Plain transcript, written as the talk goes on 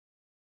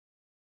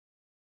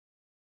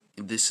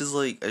this is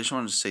like, I just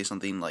wanted to say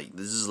something, like,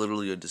 this is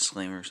literally a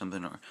disclaimer or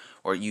something,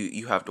 or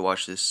you have to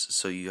watch this,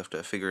 so you have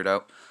to figure it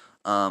out.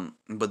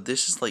 But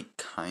this is like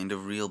kind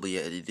of real, but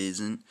yet it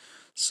isn't.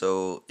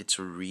 So it's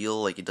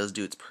real, like it does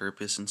do its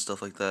purpose and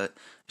stuff like that.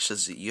 It's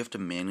just that you have to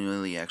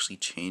manually actually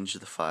change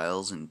the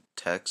files and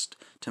text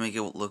to make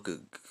it look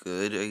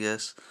good, I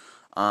guess.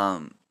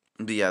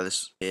 But yeah,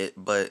 this is it.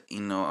 But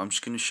I'm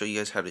just gonna show you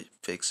guys how to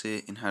fix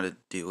it and how to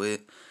do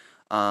it.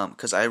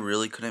 Because I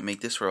really couldn't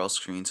make this for all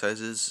screen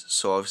sizes.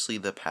 So obviously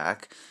the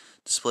pack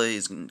display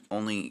is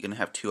only gonna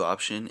have two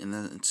options, and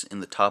then it's in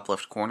the top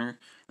left corner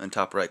and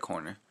top right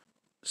corner.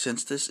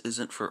 Since this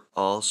isn't for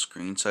all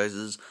screen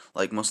sizes,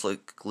 like most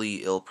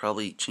likely it'll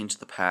probably change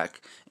the pack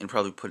and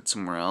probably put it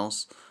somewhere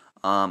else.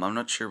 I'm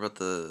not sure about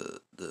the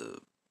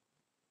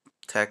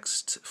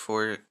text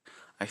for it.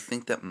 I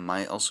think that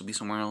might also be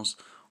somewhere else,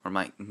 or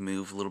might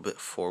move a little bit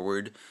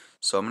forward.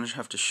 So I'm gonna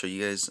have to show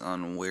you guys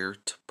on where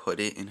to put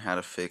it and how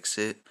to fix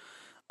it.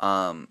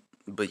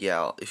 But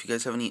yeah, if you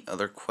guys have any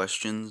other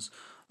questions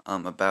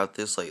about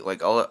this,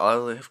 like all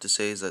I have to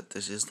say is that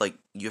this is like,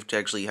 you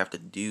have to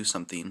do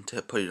something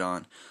to put it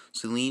on.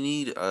 So we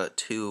need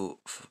two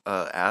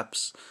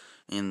apps,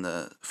 and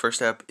the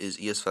first app is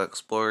ES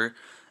Explorer,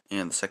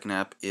 and the second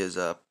app is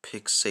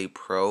PicSay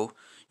Pro.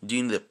 You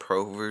do need the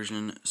Pro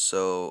version,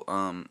 so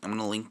I'm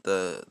gonna link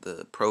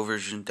the Pro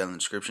version down in the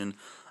description.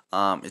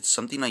 It's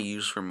something I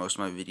use for most of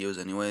my videos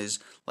anyways,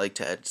 like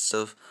to edit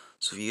stuff.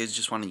 So if you guys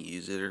just want to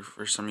use it, or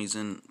for some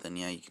reason, then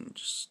yeah, you can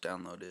just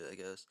download it, I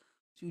guess.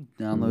 To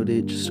download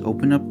it, just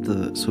open up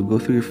so go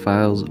through your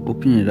files,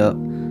 open it up,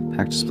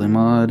 pack display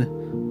mod,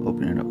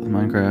 open it up with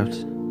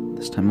Minecraft,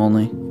 this time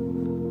only.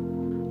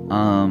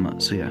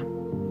 So yeah.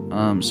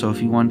 So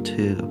if you want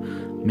to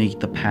make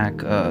the pack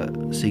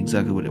say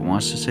exactly what it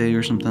wants to say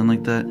or something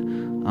like that,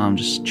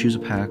 just choose a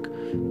pack.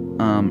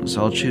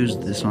 So I'll choose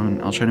this one.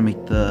 I'll try to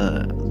make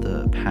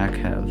the pack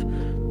have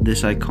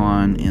this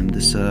icon and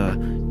this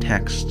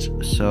text.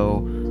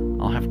 So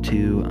I'll have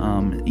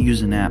to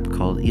use an app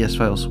called ES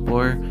File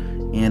Explorer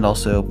and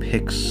also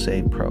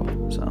PicSay Pro.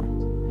 So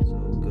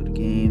go to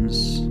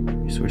games,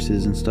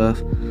 resources and stuff.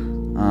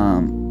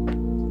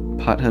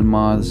 Pothead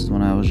mod, this is the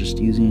one I was just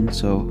using.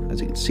 So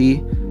as you can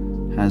see,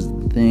 has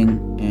the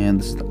thing, and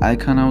this is the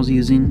icon I was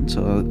using.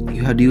 So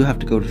you do have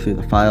to go through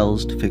the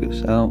files to figure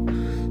this out.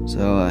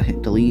 So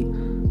hit delete.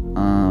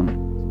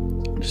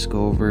 Just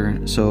go over.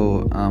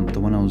 So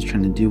the one I was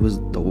trying to do was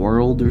the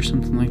world or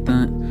something like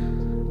that.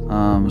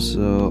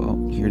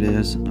 So here it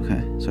is.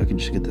 Okay, so I can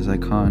just get this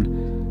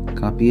icon,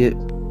 copy it,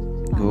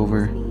 go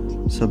over,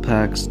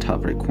 subpacks,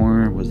 top right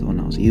corner was the one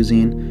I was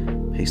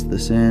using, paste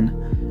this in,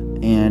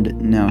 and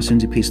now as soon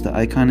as you paste the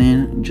icon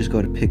in, just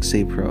go to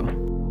PicSay Pro,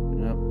 open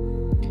it up,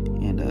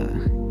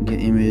 and get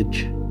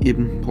image,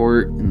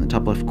 import in the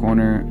top left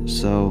corner,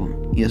 so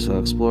ES File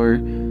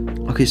Explorer.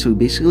 Okay, so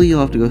basically you'll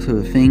have to go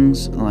through the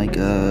things, like,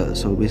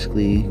 so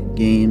basically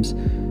games,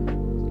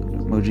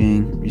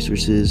 Mojang,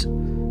 resources,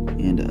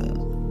 and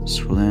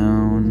scroll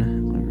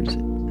down, where is it?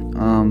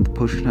 The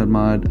potion HUD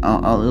mod,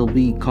 it'll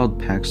be called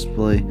pack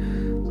display.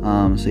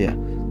 So yeah,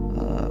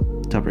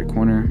 top right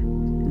corner,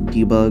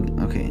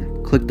 debug. Okay,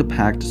 click the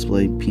pack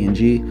display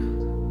PNG,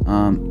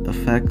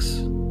 effects,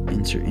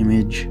 insert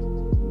image,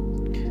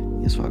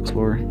 ES File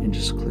Explorer, and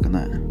just click on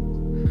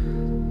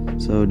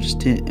that. So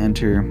just hit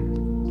enter.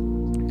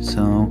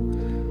 So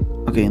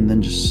okay, and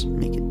then just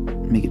make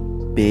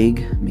it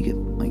big, make it,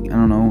 like, I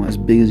don't know, as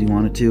big as you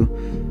want it to,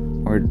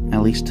 or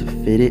at least to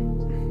fit it.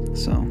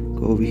 So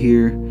go over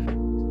here,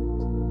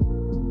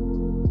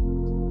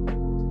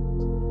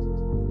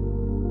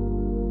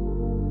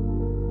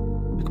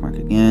 mark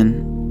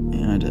again,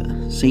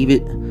 and save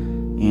it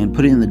and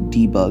put it in the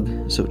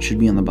debug, so it should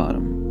be on the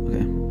bottom.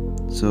 Okay,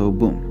 so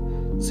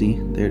boom, see,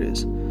 there it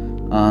is.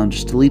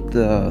 Just delete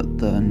the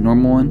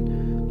normal one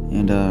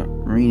and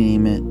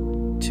rename it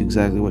to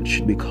exactly what it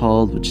should be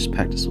called, which is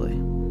pack display.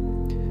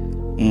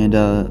 And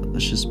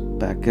let's just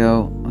back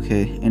out.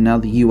 Okay, and now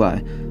the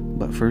UI,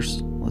 but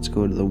first let's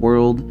go to the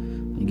world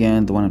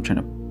again, the one I'm trying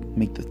to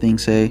make the thing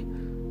say.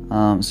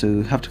 So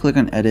you have to click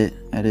on edit.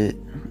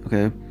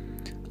 Okay,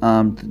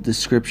 the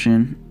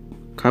description,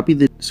 copy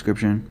the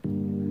description,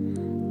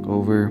 go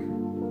over,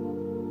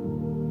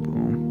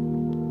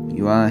 boom,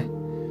 UI,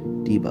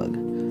 debug.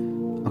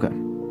 Okay,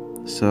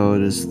 so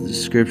it is the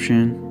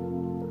description,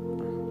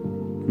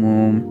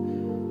 boom,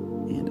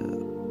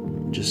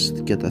 and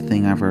just get the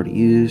thing I've already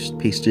used,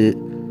 paste it.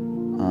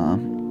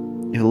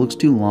 If it looks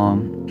too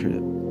long, try to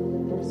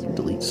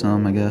delete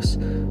some, I guess,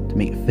 to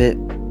make it fit.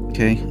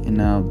 Okay, and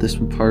now this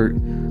one part,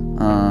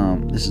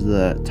 this is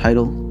the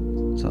title,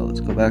 so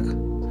let's go back.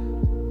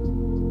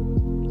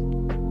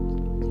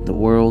 The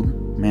world,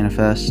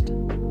 manifest,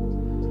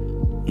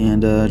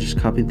 and just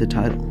copy the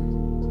title.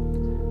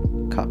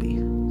 Copy.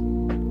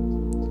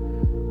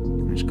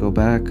 Just go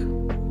back,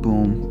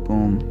 boom,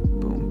 boom,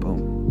 boom,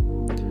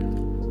 boom,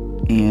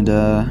 and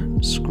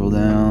scroll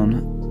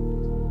down,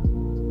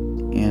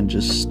 and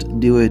just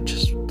do it,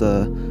 just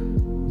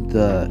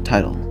the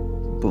title.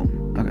 Boom.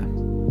 Okay,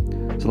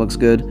 so it looks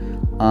good.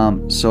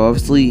 So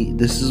obviously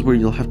this is where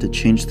you'll have to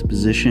change the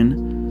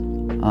position.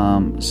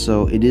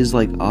 So it is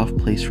like off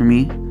place for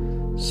me.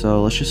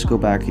 So let's just go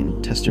back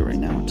and test it right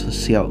now to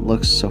see how it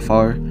looks so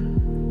far.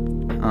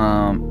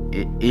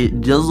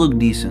 It does look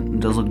decent. It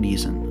does look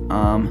decent.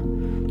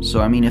 So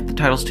I mean, if the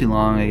title's too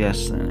long, I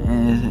guess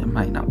it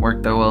might not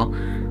work that well.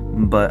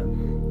 But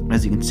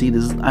as you can see,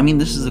 this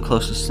is the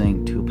closest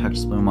thing to a pack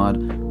display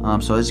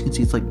mod. So as you can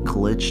see, it's like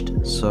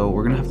glitched. So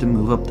we're gonna have to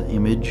move up the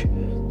image.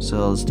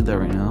 So let's do that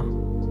right now.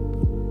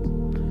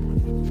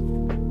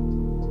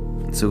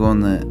 So go on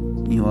the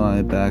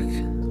UI back.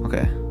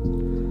 Okay.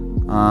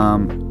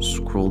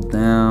 Scroll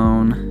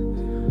down.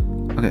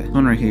 Okay, this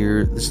one right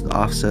here, this is the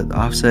offset. The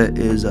offset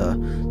is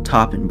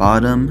top and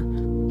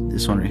bottom.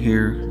 This one right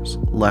here is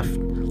left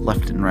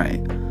and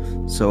right.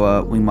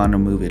 So we want to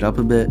move it up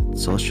a bit.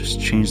 So let's just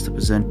change the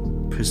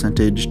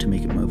percentage to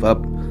make it move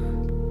up.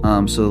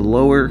 So the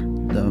lower,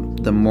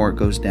 the more it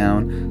goes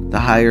down. The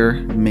higher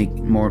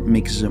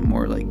makes it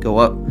more like go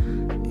up,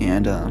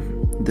 and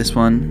this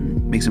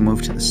one makes it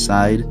move to the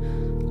side.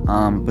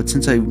 But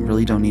since I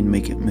really don't need to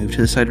make it move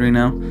to the side right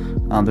now,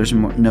 there's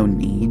no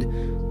need.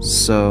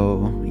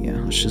 So yeah,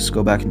 let's just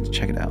go back and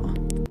check it out.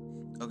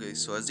 Okay,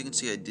 so as you can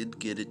see, I did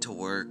get it to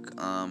work.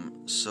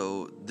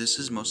 So this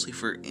is mostly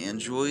for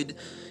Android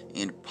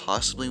and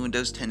possibly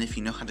Windows 10. If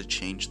you know how to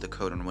change the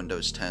code on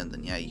Windows 10,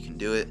 then yeah, you can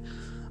do it.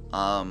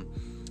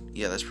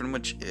 Yeah, that's pretty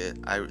much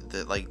it.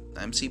 Like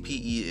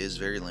MCPE is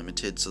very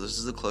limited, so this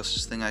is the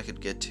closest thing I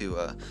could get to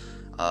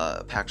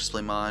a pack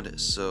display mod.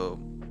 So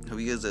hope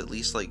you guys at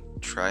least like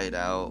try it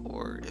out,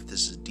 or if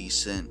this is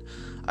decent.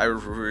 I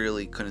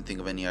really couldn't think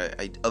of any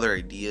other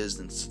ideas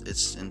than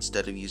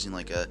instead of using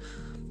like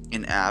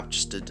an app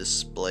just to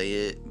display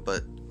it,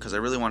 but because I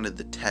really wanted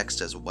the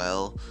text as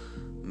well.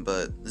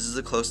 But this is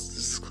the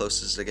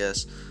closest, I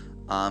guess.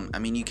 I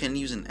mean, you can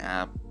use an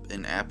app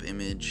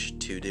image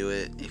to do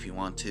it if you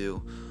want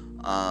to.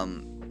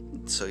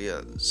 So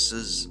yeah, this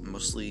is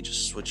mostly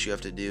just what you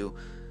have to do,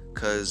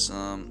 because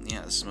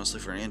yeah, this is mostly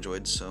for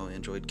Android, so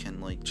Android can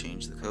like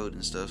change the code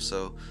and stuff.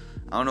 So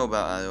I don't know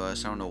about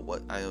iOS. I don't know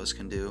what iOS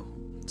can do.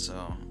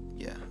 So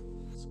yeah,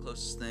 it's the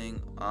closest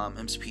thing.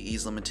 MCPE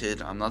is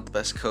limited. I'm not the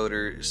best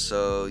coder,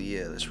 so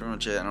yeah, that's pretty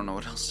much it. I don't know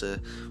what else to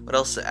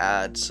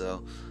add.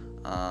 So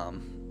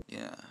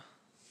yeah,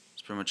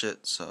 that's pretty much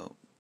it. So